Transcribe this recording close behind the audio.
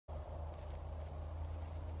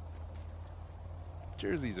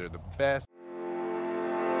Jerseys are the best.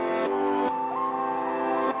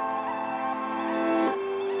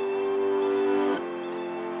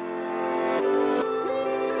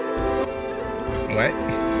 What?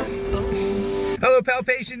 Hello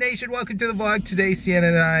Palpation Nation, welcome to the vlog. Today Sienna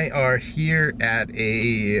and I are here at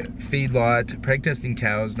a feedlot preg testing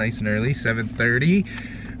cows nice and early, 7:30.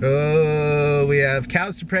 Oh, we have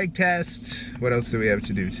cows to preg test. What else do we have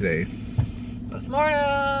to do today?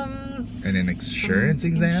 Postmortems. And an insurance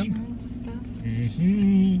exam?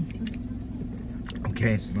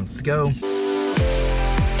 Okay, let's go.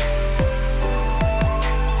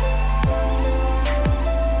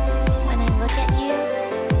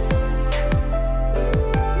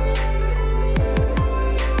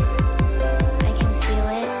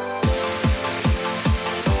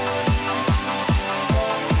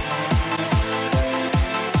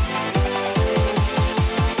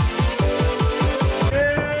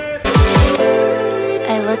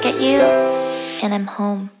 Look at you, and I'm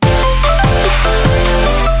home.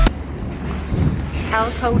 Tell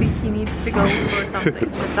Cody he needs to go for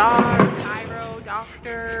something. Massage, chiro,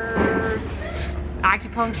 doctor,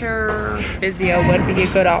 acupuncture, physio would be a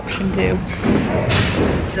good option too.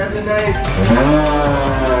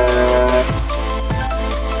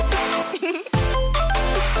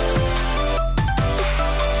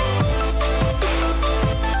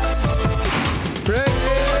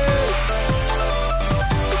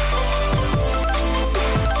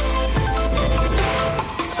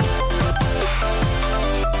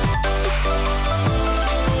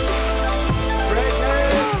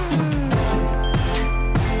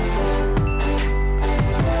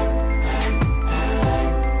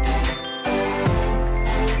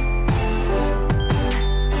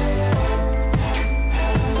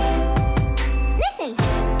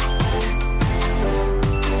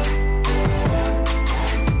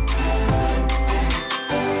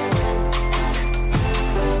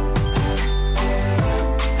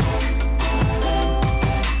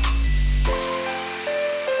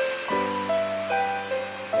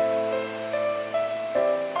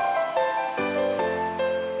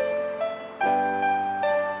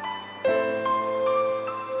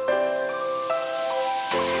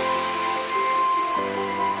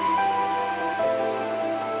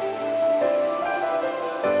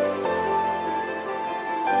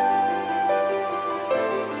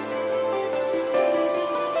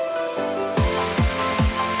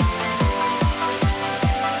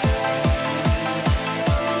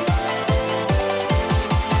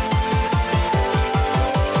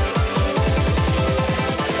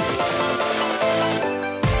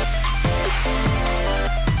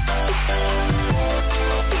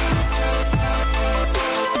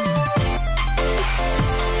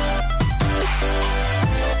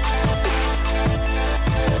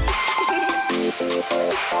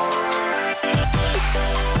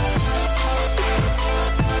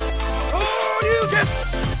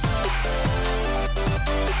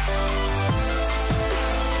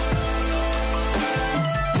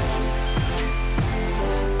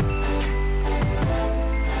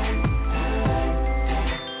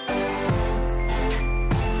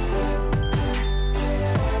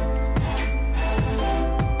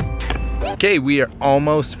 Okay, we are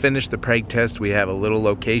almost finished the preg test. We have a little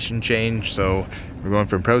location change, so we're going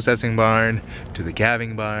from processing barn to the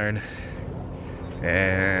calving barn,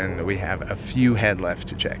 and we have a few head left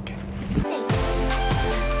to check. Okay,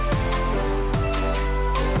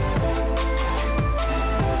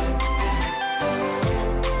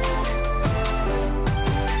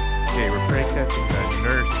 we're preg testing the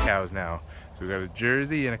nurse cows now. So we got a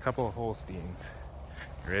Jersey and a couple of Holsteins.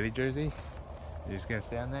 You ready, Jersey? You're just gonna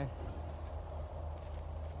stand there?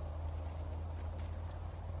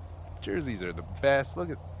 Jerseys are the best. Look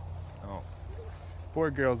at, oh, poor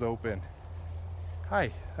girl's open.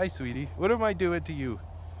 Hi, sweetie. What am I doing to you?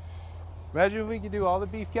 Imagine if we could do all the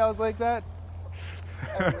beef cows like that.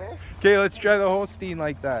 Okay, let's try the Holstein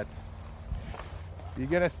like that. You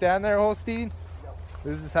gonna stand there, Holstein? No.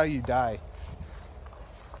 This is how you die.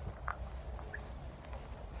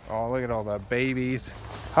 Oh, look at all the babies.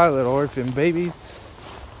 Hi, little orphan babies.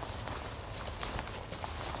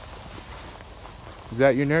 Is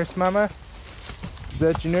that your nurse, Mama? Is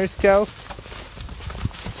that your nurse cow?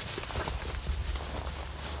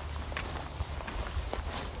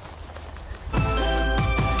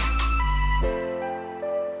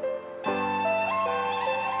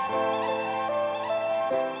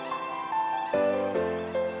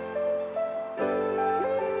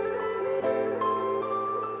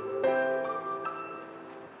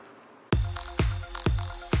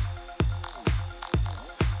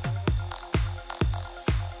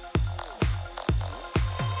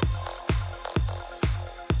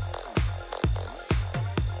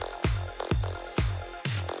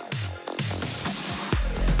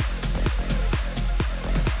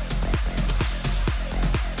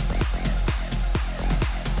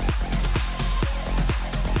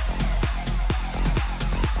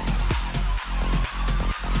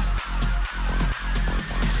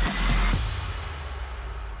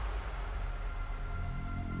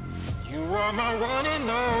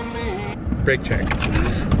 Brake check.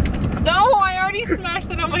 No, I already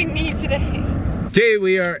smashed it on my knee today. Okay,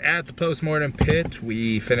 we are at the postmortem pit.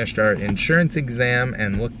 We finished our insurance exam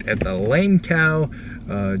and looked at the lame cow,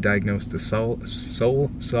 diagnosed a soul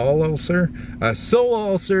ulcer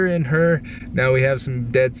in her. Now we have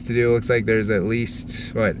some deads to do. Looks like there's at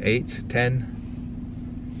least, what, 8, 10?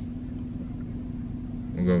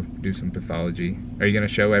 We'll go do some pathology. Are you gonna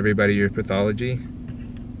show everybody your pathology?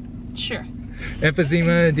 Sure.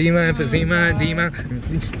 Emphysema, edema, emphysema, edema.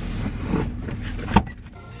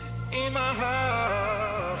 In my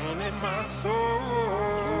heart and in my soul,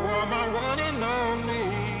 you are my one and only.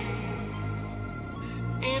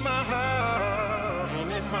 In my heart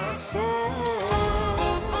and in my soul.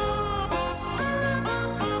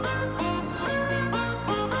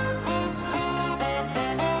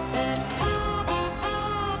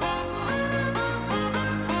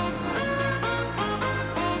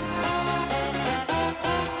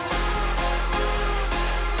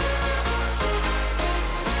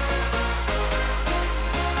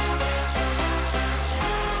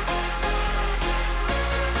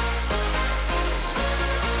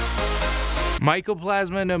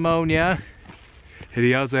 Mycoplasma pneumonia, and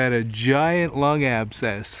he also had a giant lung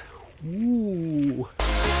abscess. Ooh.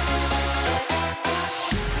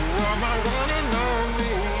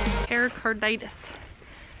 Pericarditis.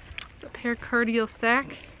 The pericardial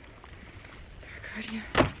sac. Pericardium.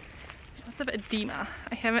 There's lots of edema.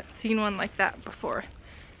 I haven't seen one like that before.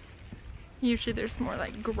 Usually there's more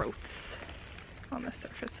like growths on the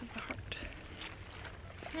surface of the heart.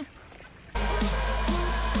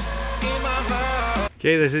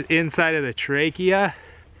 Okay, this is inside of the trachea.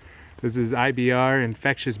 This is IBR,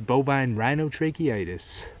 infectious bovine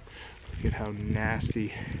rhinotracheitis. Look at how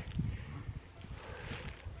nasty.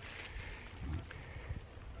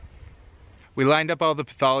 We lined up all the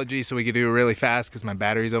pathology so we could do it really fast because my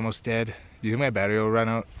battery's almost dead. Do you think my battery will run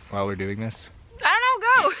out while we're doing this? I don't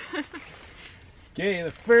know, go! Okay,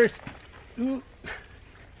 the first, ooh,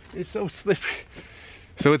 it's so slippery.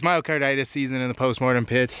 So it's myocarditis season in the postmortem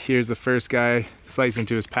pit. Here's the first guy slicing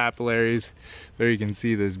into his papillaries. There you can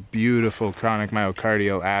see this beautiful chronic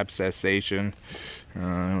myocardial abscessation.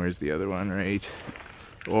 Where's the other one, right?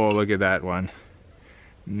 Oh, look at that one.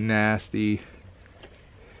 Nasty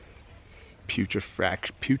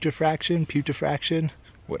putrefaction,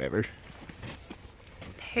 whatever.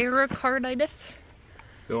 Pericarditis.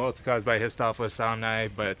 So it's caused by Histophilus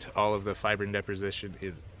somni, but all of the fibrin deposition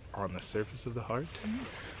is on the surface of the heart.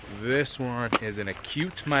 This one is an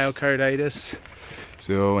acute myocarditis.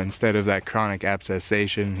 So instead of that chronic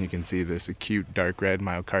abscessation, you can see this acute dark red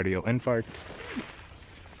myocardial infarct.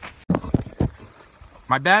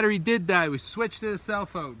 My battery did die. We switched to the cell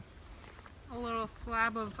phone. A little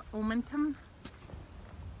slab of omentum.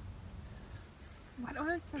 What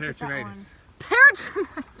was that one? Peritonitis.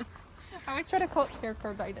 Peritonitis. I always try to call it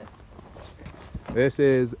pericarditis. This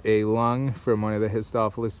is a lung from one of the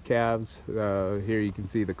Histophilus calves. Here you can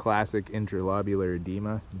see the classic intralobular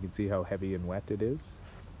edema. You can see how heavy and wet it is.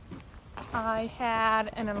 I had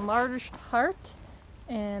an enlarged heart,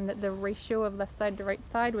 and the ratio of left side to right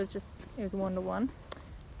side was just, it was 1:1,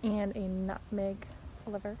 and a nutmeg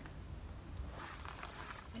liver.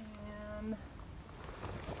 And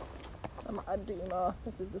some edema.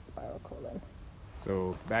 This is the spiral colon.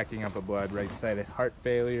 So backing up of blood, right sided heart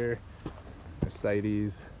failure,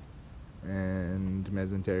 ascites, and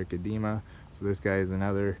mesenteric edema. So this guy is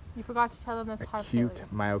another You forgot to tell them this heart acute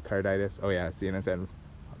failure. myocarditis. Oh yeah, CNS and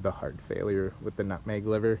the heart failure with the nutmeg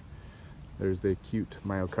liver. There's the acute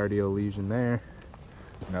myocardial lesion there.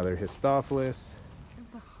 Another Histophilus.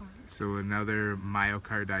 So another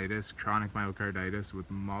myocarditis, chronic myocarditis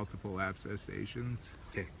with multiple abscessations.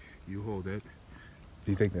 Okay, you hold it.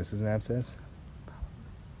 Do you think this is an abscess?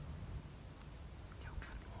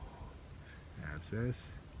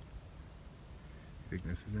 Abscess. You think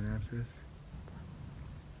this is an abscess?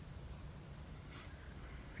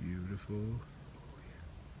 Beautiful.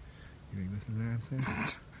 You think this is an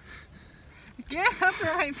abscess? Yeah, that's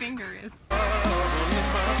where my finger is.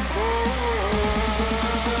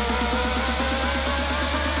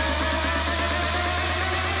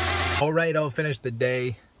 All right, I'll finish the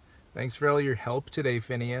day. Thanks for all your help today,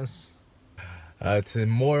 Phineas.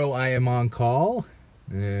 Tomorrow I am on call,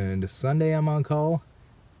 and Sunday I'm on call,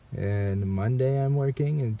 and Monday I'm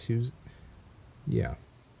working, and Tuesday, yeah.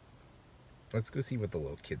 Let's go see what the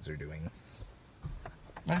little kids are doing.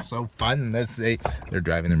 They're so fun. They're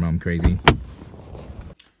driving their mom crazy.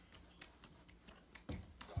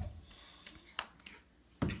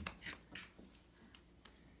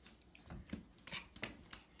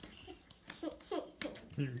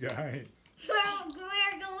 You guys.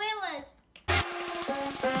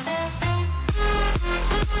 I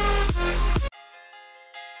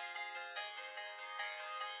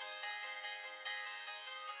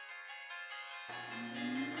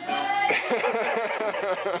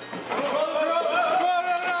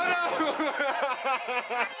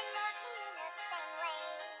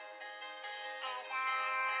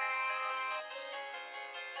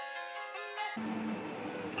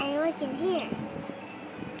look in here.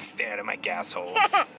 Stay out of my gas hole.